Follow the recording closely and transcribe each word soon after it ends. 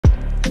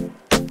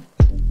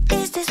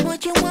this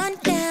what you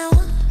want now?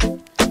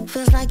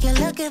 Feels like you're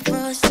looking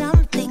for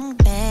something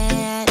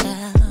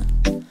better.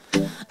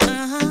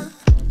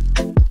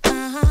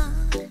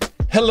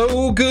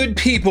 Hello, good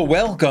people.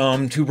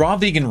 Welcome to Raw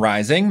Vegan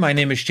Rising. My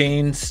name is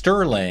Shane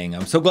Sterling.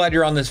 I'm so glad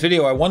you're on this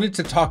video. I wanted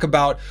to talk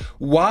about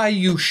why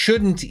you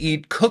shouldn't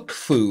eat cooked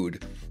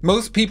food.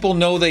 Most people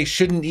know they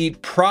shouldn't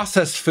eat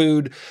processed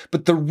food,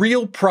 but the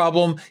real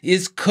problem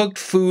is cooked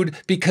food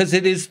because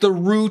it is the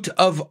root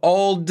of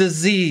all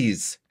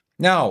disease.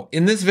 Now,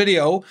 in this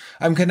video,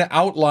 I'm going to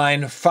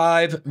outline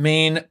 5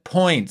 main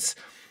points.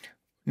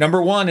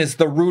 Number 1 is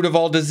the root of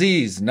all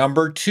disease.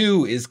 Number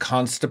 2 is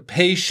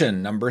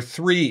constipation. Number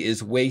 3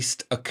 is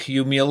waste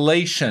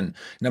accumulation.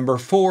 Number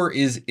 4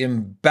 is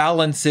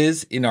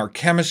imbalances in our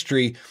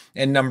chemistry.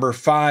 And number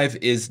 5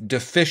 is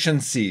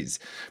deficiencies.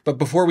 But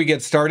before we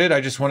get started, I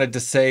just wanted to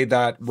say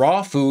that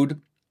raw food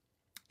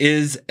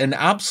is an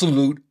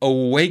absolute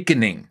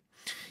awakening.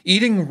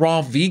 Eating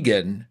raw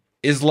vegan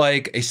is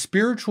like a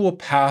spiritual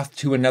path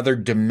to another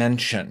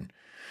dimension.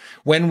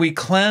 When we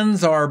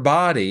cleanse our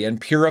body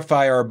and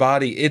purify our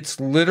body,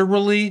 it's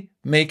literally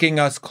making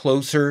us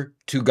closer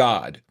to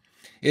God.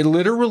 It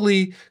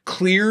literally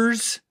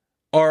clears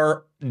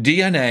our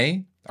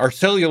DNA, our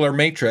cellular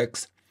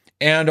matrix,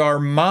 and our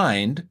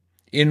mind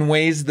in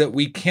ways that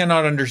we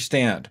cannot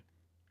understand.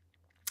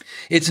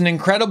 It's an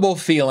incredible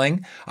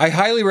feeling. I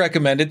highly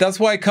recommend it. That's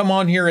why I come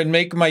on here and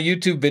make my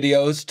YouTube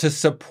videos, to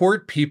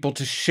support people,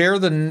 to share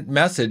the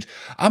message.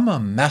 I'm a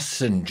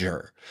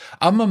messenger.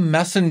 I'm a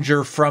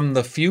messenger from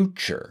the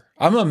future.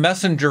 I'm a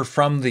messenger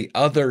from the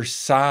other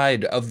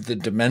side of the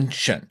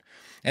dimension.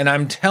 And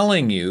I'm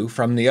telling you,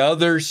 from the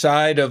other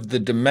side of the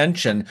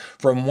dimension,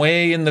 from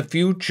way in the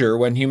future,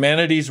 when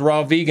humanity's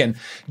raw vegan,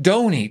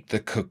 don't eat the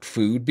cooked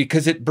food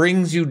because it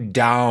brings you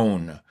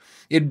down.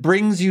 It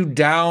brings you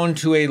down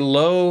to a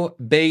low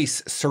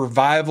base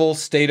survival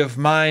state of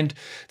mind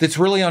that's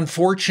really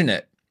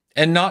unfortunate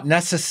and not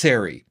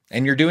necessary,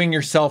 and you're doing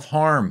yourself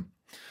harm.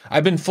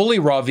 I've been fully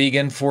raw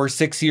vegan for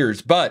 6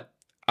 years, but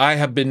I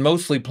have been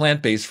mostly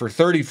plant-based for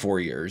 34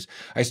 years.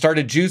 I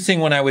started juicing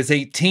when I was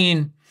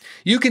 18.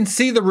 You can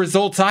see the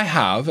results I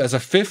have as a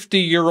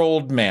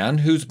 50-year-old man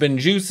who's been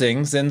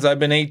juicing since I've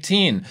been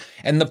 18.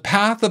 And the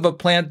path of a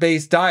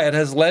plant-based diet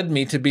has led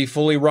me to be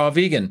fully raw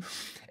vegan.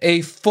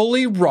 A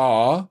fully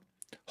raw,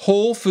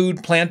 whole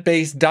food,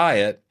 plant-based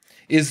diet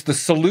is the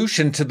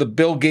solution to the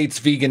Bill Gates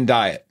vegan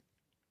diet.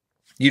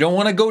 You don't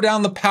want to go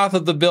down the path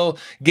of the Bill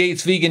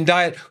Gates vegan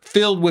diet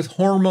filled with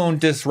hormone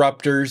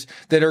disruptors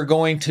that are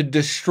going to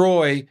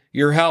destroy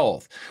your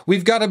health.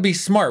 We've got to be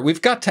smart.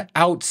 We've got to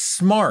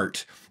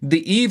outsmart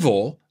the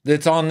evil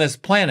that's on this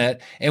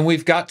planet, and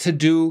we've got to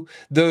do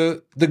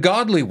the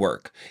godly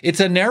work.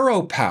 It's a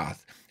narrow path.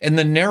 And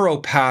the narrow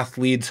path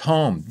leads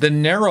home. The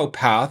narrow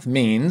path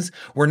means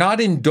we're not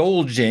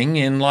indulging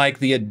in like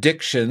the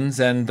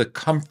addictions and the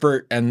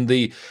comfort and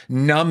the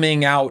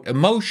numbing out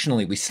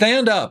emotionally. We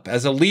stand up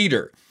as a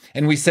leader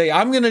and we say,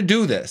 I'm going to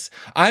do this.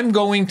 I'm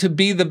going to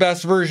be the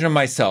best version of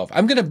myself.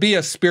 I'm going to be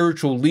a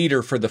spiritual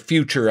leader for the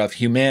future of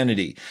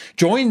humanity.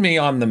 Join me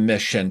on the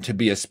mission to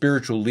be a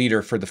spiritual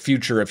leader for the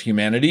future of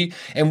humanity.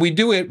 And we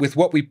do it with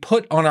what we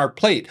put on our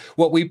plate,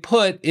 what we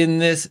put in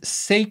this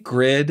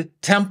sacred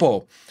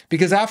temple.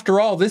 Because after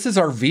all, this is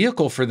our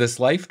vehicle for this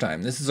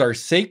lifetime. This is our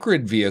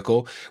sacred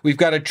vehicle. We've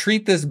got to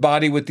treat this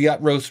body with the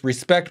utmost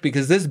respect,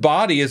 because this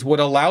body is what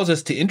allows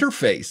us to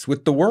interface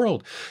with the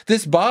world.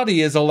 This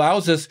body is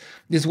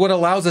what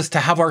allows us to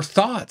have our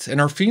thoughts and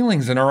our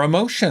feelings and our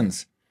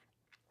emotions.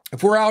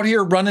 If we're out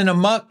here running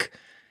amok,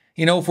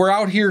 if we're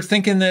out here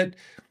thinking that,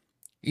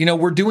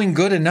 we're doing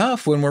good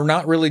enough when we're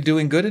not really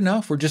doing good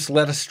enough, we're just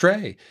led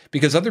astray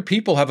because other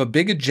people have a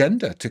big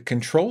agenda to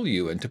control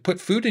you and to put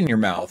food in your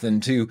mouth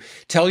and to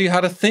tell you how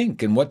to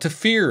think and what to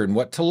fear and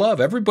what to love.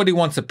 Everybody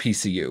wants a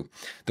piece of you.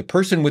 The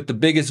person with the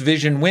biggest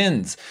vision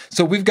wins.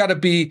 So we've got to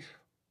be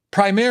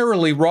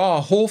primarily raw,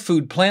 whole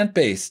food,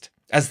 plant-based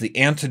as the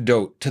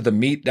antidote to the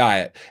meat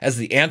diet, as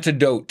the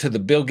antidote to the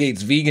Bill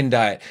Gates vegan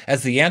diet,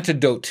 as the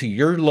antidote to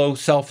your low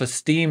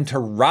self-esteem, to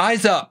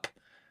rise up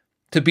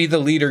to be the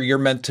leader you're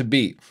meant to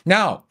be.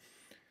 Now,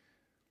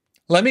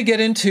 let me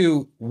get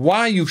into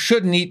why you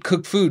shouldn't eat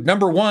cooked food.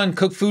 Number 1,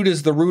 cooked food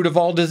is the root of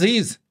all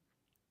disease.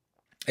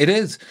 It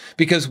is,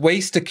 because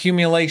waste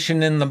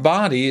accumulation in the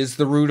body is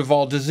the root of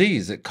all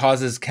disease. It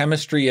causes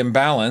chemistry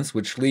imbalance,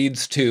 which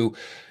leads to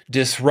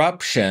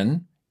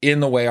disruption in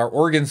the way our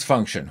organs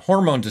function,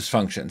 hormone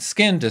dysfunction,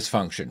 skin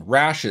dysfunction,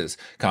 rashes,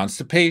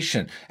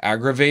 constipation,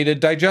 aggravated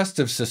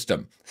digestive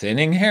system,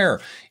 thinning hair,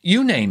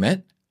 you name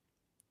it.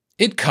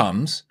 It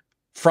comes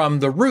from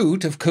the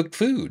root of cooked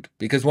food,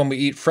 because when we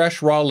eat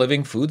fresh, raw,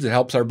 living foods, it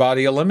helps our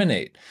body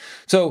eliminate.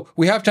 So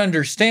we have to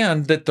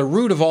understand that the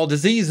root of all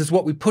disease is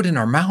what we put in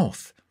our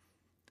mouth,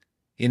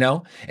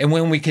 And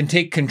when we can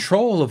take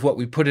control of what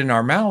we put in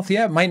our mouth,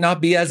 yeah, it might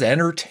not be as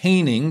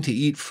entertaining to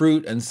eat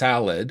fruit and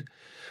salad,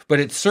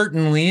 but it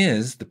certainly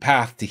is the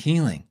path to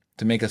healing,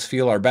 to make us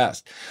feel our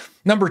best.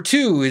 Number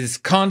 2 is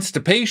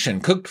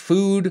constipation. Cooked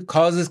food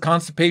causes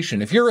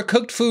constipation. If you're a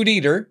cooked food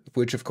eater,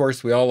 which of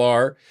course we all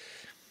are,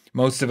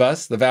 Most of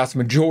us, the vast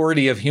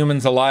majority of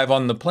humans alive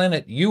on the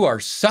planet, you are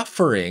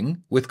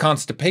suffering with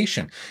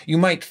constipation. You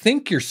might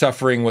think you're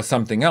suffering with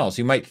something else.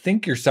 You might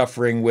think you're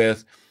suffering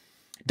with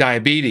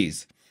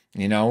diabetes.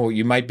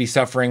 You might be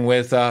suffering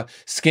with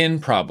skin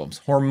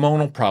problems,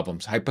 hormonal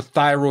problems,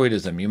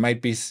 hypothyroidism. You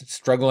might be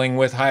struggling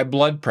with high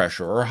blood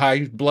pressure or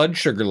high blood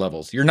sugar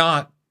levels. You're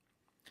not.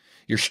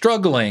 You're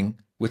struggling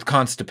with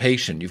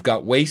constipation. You've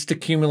got waste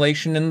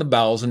accumulation in the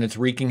bowels, and it's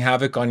wreaking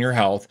havoc on your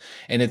health,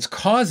 and it's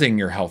causing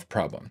your health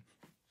problem.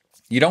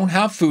 You don't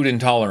have food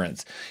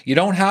intolerance. You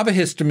don't have a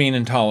histamine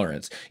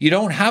intolerance. You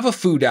don't have a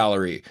food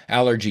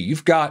allergy.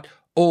 You've got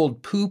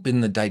old poop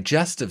in the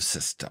digestive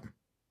system,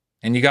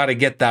 and you got to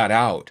get that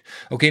out.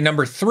 Okay,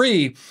 number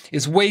 3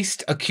 is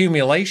waste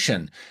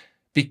accumulation.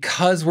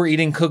 Because we're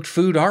eating cooked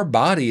food, our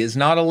body is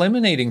not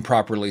eliminating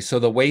properly. So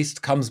the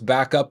waste comes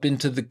back up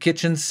into the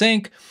kitchen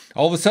sink.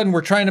 All of a sudden,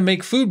 we're trying to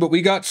make food, but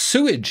we got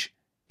sewage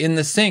in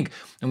the sink.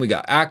 And we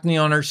got acne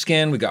on our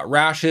skin. We got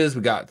rashes.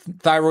 We got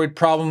thyroid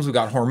problems. We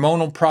got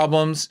hormonal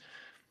problems.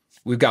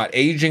 We've got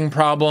aging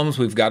problems.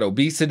 We've got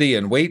obesity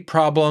and weight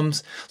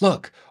problems.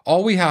 Look,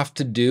 all we have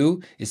to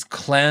do is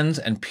cleanse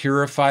and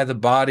purify the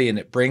body, and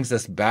it brings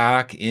us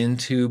back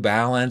into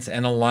balance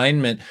and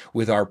alignment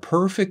with our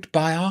perfect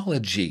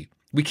biology.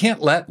 We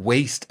can't let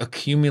waste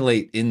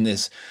accumulate in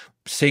this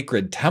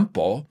sacred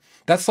temple.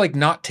 That's like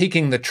not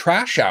taking the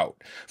trash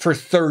out for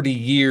 30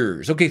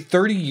 years. Okay,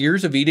 30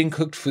 years of eating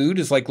cooked food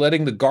is like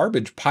letting the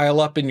garbage pile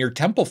up in your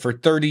temple for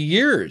 30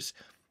 years.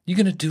 You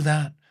gonna do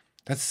that?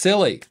 That's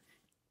silly.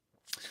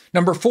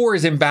 Number 4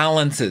 is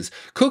imbalances.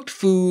 Cooked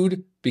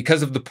food,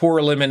 because of the poor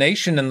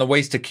elimination and the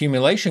waste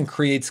accumulation,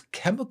 creates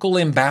chemical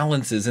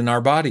imbalances in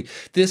our body.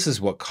 This is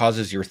what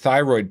causes your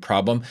thyroid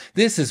problem.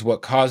 This is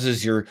what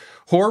causes your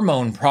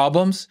hormone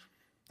problems.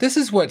 This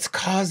is what's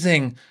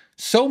causing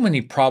so many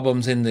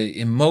problems in the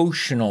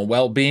emotional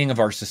well-being of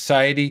our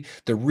society.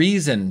 The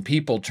reason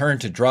people turn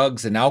to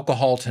drugs and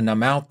alcohol to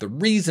numb out, the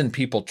reason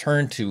people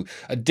turn to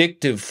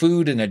addictive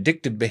food and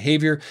addictive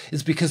behavior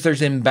is because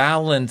there's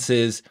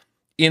imbalances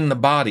in the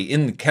body,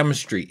 in the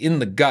chemistry, in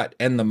the gut,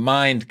 and the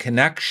mind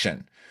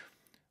connection.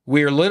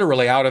 We're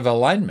literally out of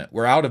alignment.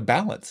 We're out of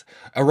balance.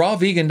 A raw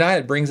vegan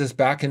diet brings us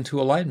back into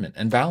alignment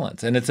and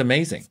balance, and it's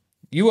amazing.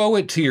 You owe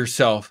it to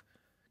yourself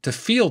to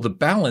feel the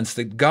balance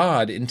that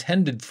God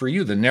intended for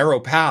you. The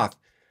narrow path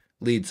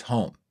leads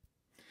home.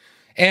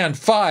 And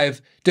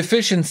 5,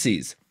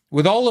 deficiencies.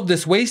 With all of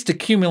this waste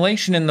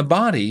accumulation in the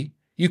body,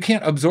 you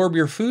can't absorb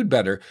your food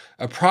better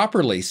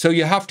properly, so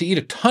you have to eat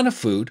a ton of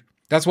food.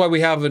 That's why we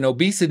have an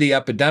obesity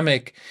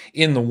epidemic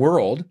in the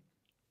world.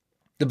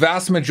 The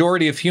vast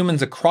majority of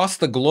humans across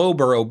the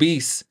globe are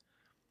obese,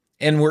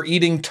 and we're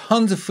eating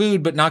tons of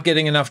food but not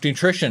getting enough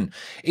nutrition.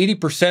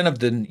 80% of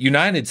the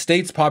United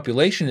States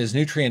population is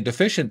nutrient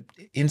deficient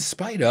in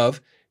spite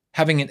of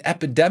having an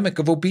epidemic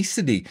of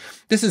obesity.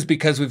 This is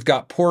because we've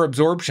got poor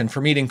absorption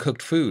from eating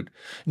cooked food.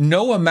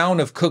 No amount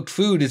of cooked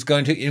food is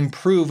going to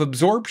improve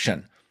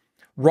absorption.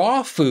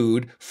 Raw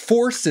food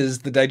forces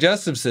the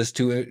digestive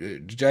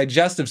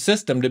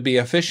system to be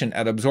efficient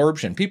at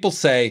absorption. People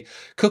say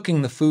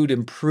cooking the food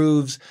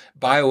improves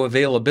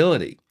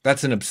bioavailability.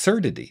 That's an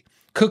absurdity.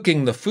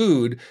 Cooking the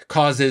food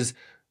causes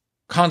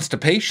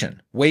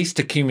constipation, waste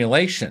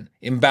accumulation,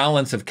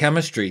 imbalance of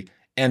chemistry,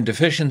 and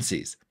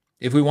deficiencies.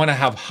 If we want to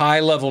have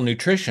high-level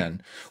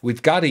nutrition,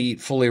 we've got to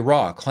eat fully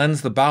raw,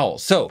 cleanse the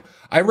bowels. So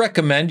I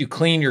recommend you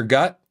clean your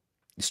gut.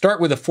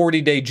 Start with a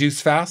 40-day juice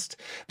fast.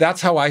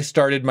 That's how I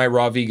started my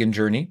raw vegan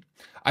journey.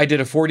 I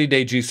did a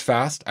 40-day juice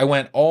fast. I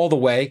went all the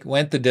way,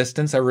 went the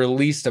distance. I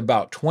released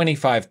about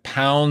 25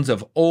 pounds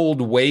of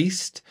old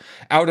waste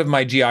out of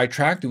my GI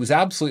tract. It was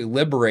absolutely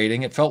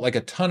liberating. It felt like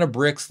a ton of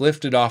bricks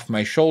lifted off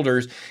my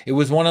shoulders. It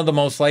was one of the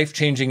most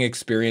life-changing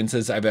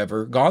experiences I've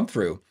ever gone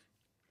through.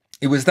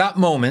 It was that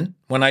moment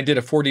when I did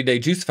a 40-day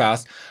juice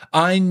fast,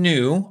 I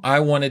knew I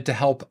wanted to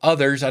help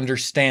others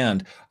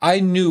understand. I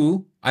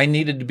knew I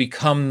needed to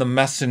become the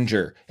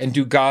messenger and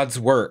do God's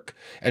work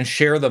and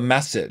share the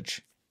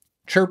message.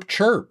 Chirp,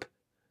 chirp.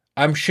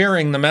 I'm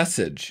sharing the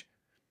message.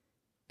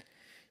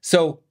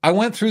 So I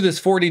went through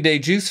this 40-day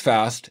juice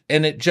fast,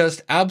 and it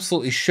just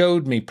absolutely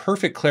showed me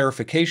perfect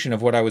clarification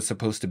of what I was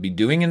supposed to be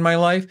doing in my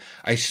life.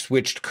 I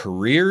switched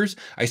careers.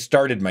 I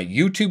started my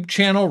YouTube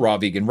channel, Raw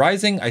Vegan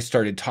Rising. I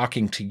started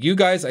talking to you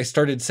guys. I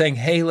started saying,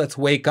 hey, let's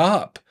wake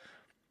up.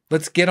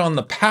 Let's get on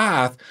the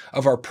path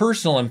of our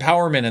personal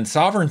empowerment and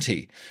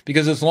sovereignty.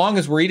 Because as long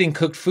as we're eating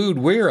cooked food,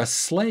 we're a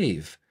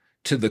slave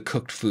to the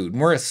cooked food.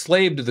 We're a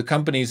slave to the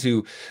companies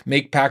who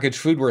make packaged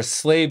food. We're a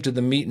slave to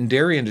the meat and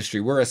dairy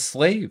industry. We're a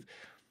slave.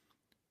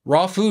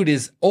 Raw food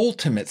is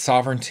ultimate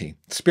sovereignty,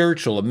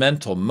 spiritual,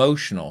 mental,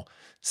 emotional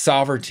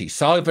sovereignty,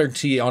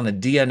 sovereignty on a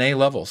DNA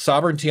level,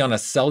 sovereignty on a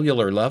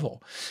cellular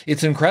level.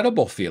 It's an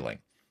incredible feeling.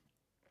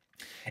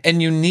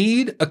 And you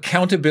need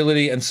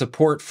accountability and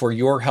support for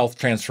your health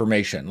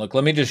transformation. Look,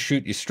 let me just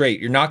shoot you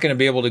straight. You're not going to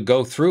be able to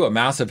go through a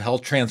massive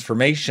health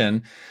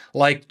transformation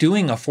like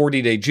doing a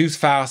 40-day juice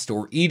fast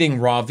or eating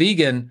raw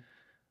vegan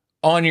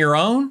on your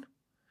own.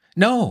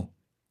 No.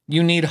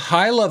 You need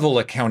high-level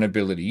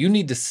accountability. You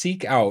need to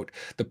seek out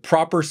the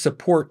proper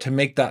support to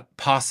make that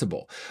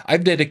possible.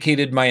 I've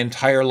dedicated my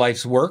entire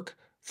life's work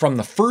from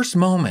the first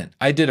moment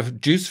I did a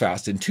juice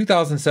fast in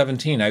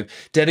 2017. I've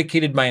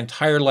dedicated my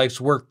entire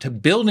life's work to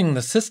building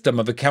the system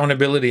of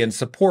accountability and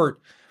support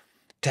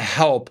to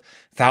help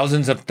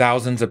thousands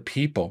of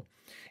people.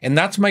 And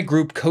that's my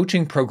group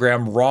coaching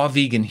program, Raw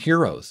Vegan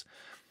Heroes.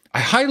 I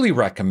highly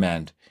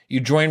recommend you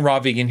join Raw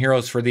Vegan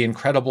Heroes for the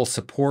incredible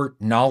support,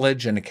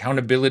 knowledge, and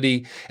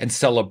accountability and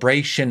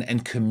celebration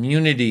and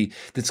community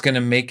that's going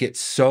to make it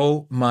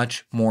so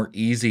much more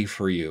easy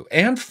for you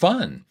and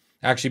fun,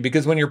 actually,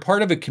 because when you're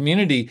part of a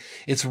community,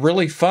 it's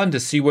really fun to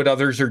see what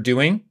others are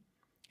doing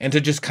and to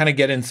just kind of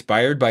get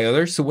inspired by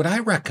others. So what I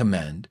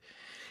recommend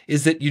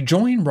is that you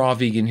join Raw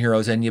Vegan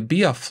Heroes and you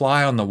be a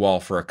fly on the wall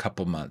for a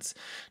couple months.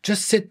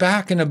 Just sit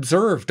back and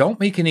observe. Don't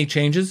make any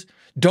changes.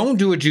 Don't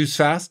do a juice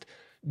fast.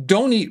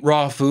 Don't eat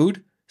raw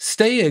food.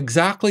 Stay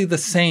exactly the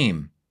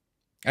same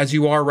as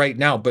you are right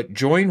now, but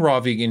join Raw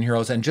Vegan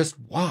Heroes and just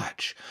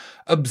watch,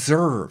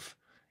 observe,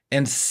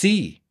 and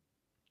see.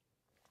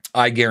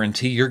 I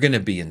guarantee you're going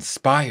to be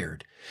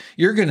inspired.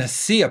 You're going to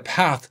see a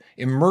path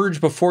emerge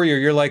before you.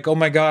 You're like, oh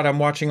my God, I'm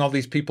watching all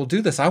these people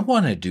do this. I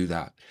want to do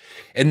that.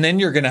 And then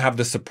you're going to have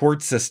the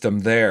support system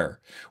there.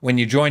 When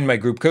you join my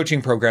group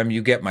coaching program,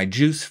 you get my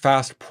Juice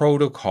Fast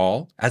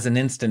protocol as an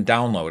instant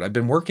download. I've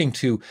been working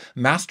to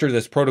master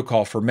this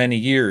protocol for many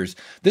years.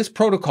 This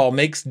protocol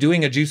makes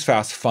doing a juice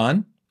fast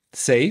fun,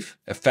 safe,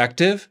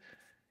 effective.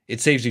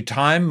 It saves you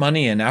time,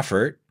 money, and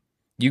effort.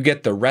 You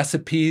get the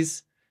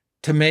recipes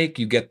to make,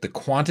 you get the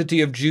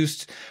quantity of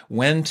juice,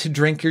 when to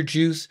drink your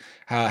juice,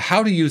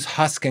 how to use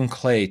husk and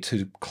clay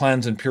to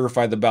cleanse and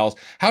purify the bowels,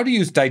 how to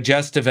use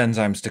digestive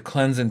enzymes to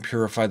cleanse and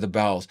purify the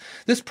bowels.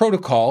 This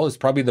protocol is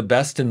probably the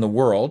best in the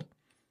world,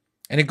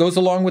 and it goes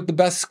along with the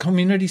best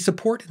community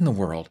support in the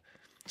world.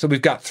 So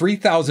we've got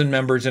 3,000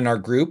 members in our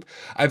group.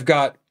 I've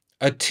got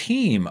a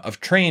team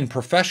of trained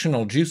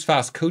professional juice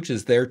fast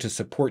coaches there to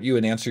support you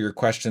and answer your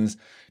questions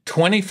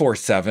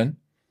 24/7.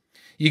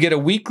 You get a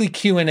weekly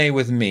Q&A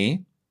with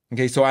me.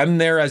 Okay, so I'm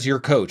there as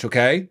your coach,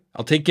 okay?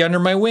 I'll take you under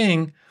my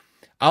wing.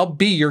 I'll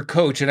be your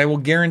coach, and I will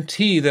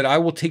guarantee that I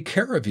will take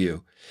care of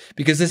you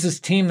because this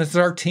is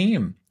our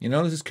team. You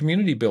know, this is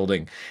community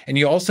building. And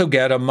you also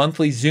get a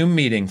monthly Zoom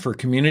meeting for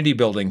community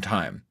building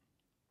time.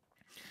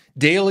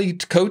 Daily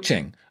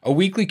coaching, a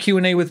weekly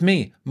Q&A with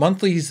me,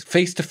 monthly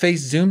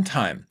face-to-face Zoom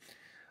time.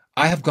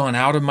 I have gone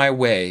out of my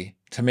way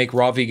to make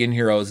Raw Vegan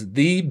Heroes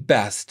the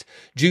best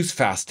juice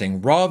fasting,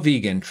 raw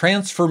vegan,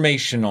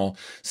 transformational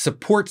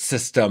support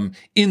system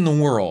in the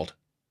world.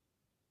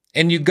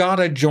 And you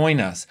gotta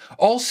join us.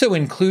 Also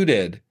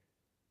included,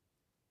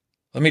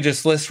 let me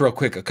just list real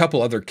quick a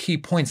couple other key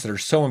points that are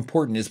so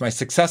important, is my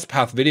Success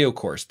Path video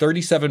course,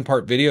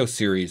 37-part video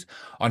series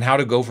on how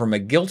to go from a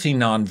guilty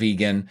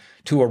non-vegan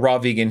to a raw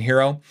vegan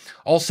hero.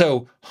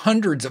 Also,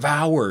 hundreds of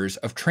hours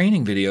of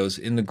training videos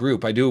in the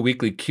group. I do a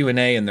weekly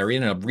Q&A and they're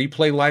in a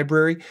replay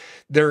library.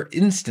 They're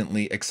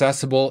instantly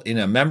accessible in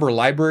a member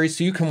library,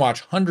 so you can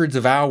watch hundreds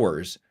of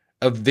hours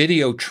of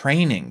video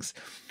trainings.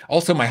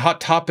 Also, my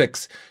Hot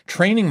Topics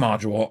training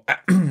module,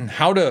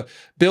 how to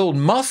build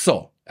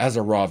muscle as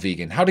a raw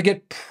vegan, how to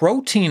get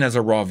protein as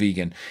a raw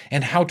vegan,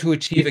 and how to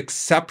achieve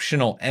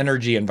exceptional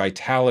energy and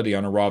vitality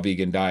on a raw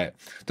vegan diet.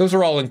 Those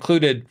are all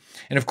included.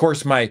 And of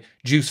course, my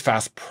juice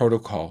fast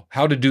protocol,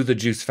 how to do the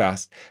juice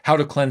fast, how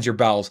to cleanse your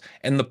bowels.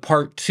 And the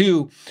part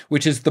 2,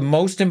 which is the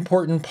most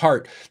important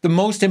part, the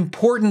most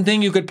important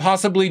thing you could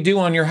possibly do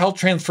on your health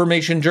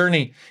transformation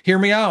journey. Hear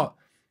me out.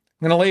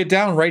 I'm going to lay it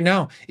down right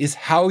now, is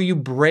how you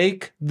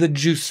break the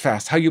juice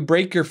fast, how you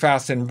break your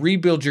fast and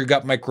rebuild your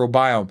gut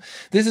microbiome.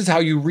 This is how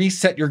you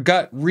reset your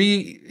gut,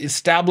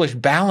 reestablish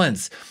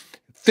balance,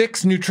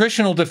 fix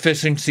nutritional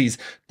deficiencies,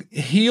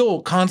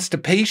 heal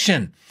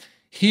constipation,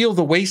 heal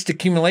the waste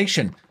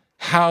accumulation.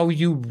 How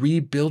you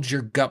rebuild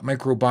your gut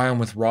microbiome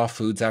with raw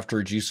foods after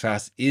a juice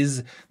fast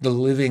is the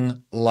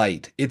living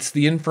light. It's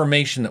the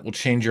information that will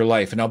change your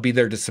life, and I'll be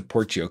there to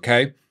support you,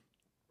 okay?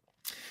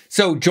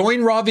 So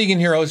join Raw Vegan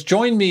Heroes.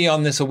 Join me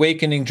on this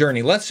awakening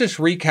journey. Let's just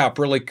recap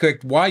really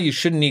quick why you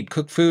shouldn't eat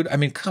cooked food. I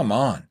mean, come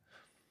on.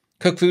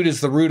 Cooked food is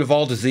the root of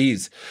all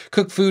disease.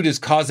 Cooked food is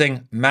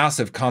causing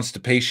massive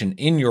constipation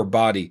in your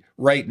body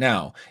right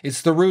now.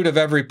 It's the root of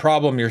every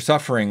problem you're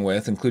suffering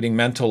with, including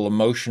mental,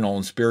 emotional,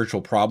 and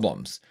spiritual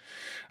problems.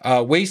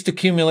 Waste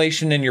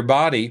accumulation in your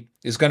body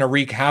is going to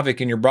wreak havoc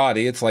in your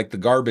body. It's like the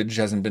garbage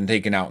hasn't been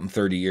taken out in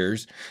 30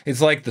 years. It's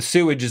like the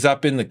sewage is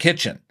up in the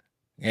kitchen.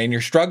 And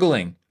you're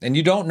struggling, and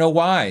you don't know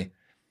why.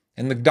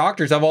 And the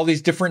doctors have all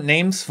these different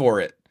names for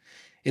it.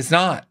 It's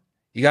not.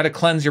 You got to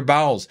cleanse your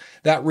bowels.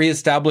 That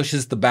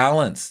reestablishes the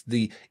balance.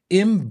 The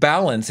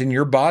imbalance in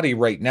your body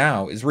right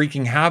now is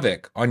wreaking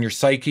havoc on your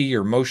psyche,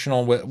 your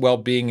emotional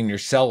well-being, and your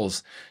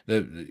cells.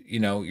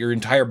 Your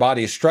entire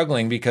body is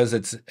struggling because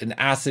it's an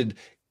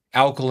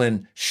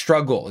acid-alkaline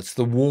struggle. It's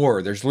the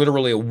war. There's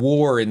literally a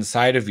war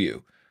inside of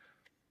you.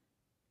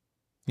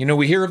 You know,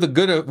 we hear of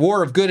the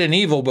war of good and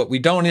evil, but we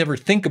don't ever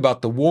think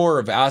about the war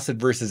of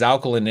acid versus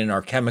alkaline in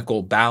our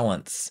chemical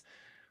balance.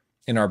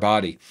 in our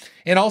body.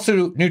 And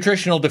also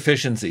nutritional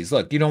deficiencies.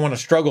 Look, you don't want to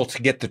struggle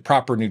to get the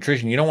proper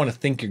nutrition. You don't want to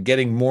think you're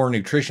getting more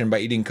nutrition by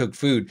eating cooked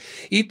food.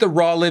 Eat the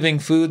raw living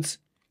foods.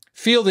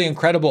 Feel the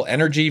incredible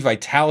energy,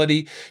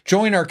 vitality.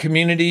 Join our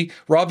community.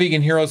 Raw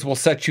Vegan Heroes will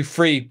set you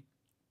free.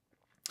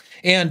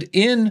 And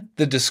in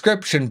the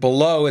description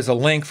below is a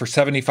link for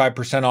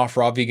 75% off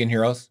Raw Vegan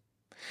Heroes.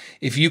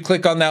 If you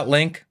click on that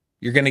link,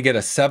 you're going to get a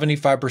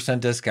 75%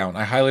 discount.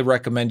 I highly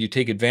recommend you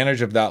take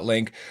advantage of that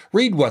link.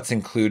 Read what's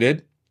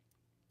included.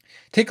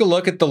 Take a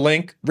look at the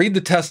link, read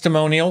the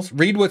testimonials,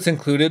 read what's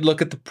included, look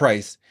at the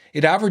price.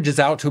 It averages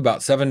out to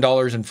about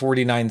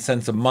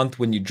 $7.49 a month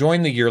when you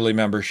join the yearly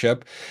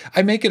membership.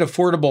 I make it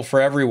affordable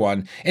for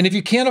everyone. And if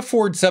you can't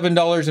afford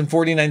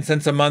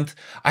 $7.49 a month,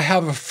 I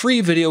have a free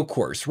video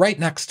course right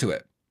next to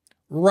it.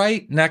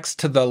 Right next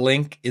to the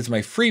link is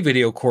my free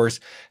video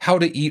course, How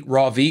to Eat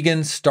Raw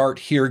Vegan Start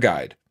Here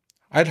Guide.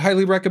 I'd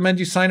highly recommend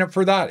you sign up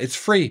for that. It's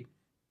free.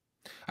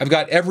 I've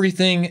got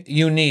everything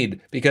you need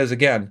because,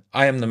 again,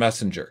 I am the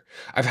messenger.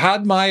 I've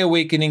had my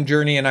awakening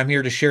journey and I'm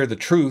here to share the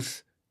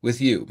truth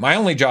with you. My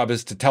only job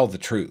is to tell the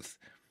truth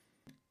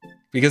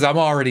because I'm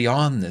already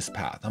on this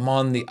path. I'm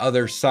on the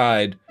other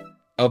side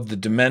of the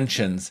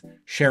dimensions,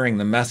 sharing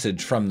the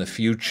message from the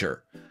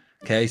future.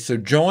 Okay, so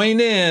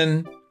join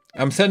in.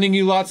 I'm sending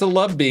you lots of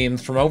love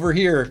beams from over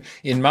here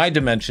in my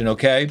dimension,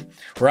 okay?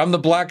 Where I'm the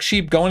black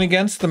sheep going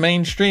against the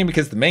mainstream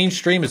because the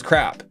mainstream is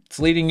crap. It's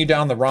leading you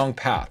down the wrong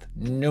path.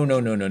 No, no,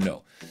 no, no,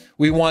 no.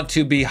 We want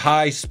to be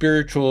high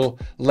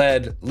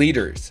spiritual-led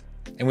leaders,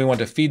 and we want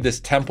to feed this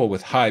temple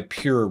with high,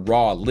 pure,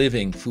 raw,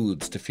 living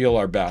foods to feel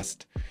our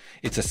best.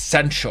 It's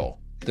essential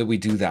that we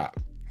do that.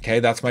 Okay,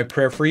 that's my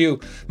prayer for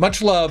you.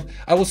 Much love.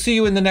 I will see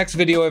you in the next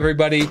video,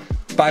 everybody.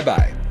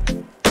 Bye-bye.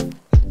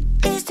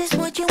 Is this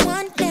what you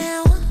want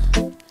now?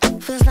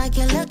 Feels like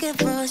you're looking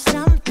for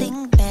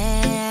something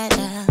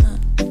better.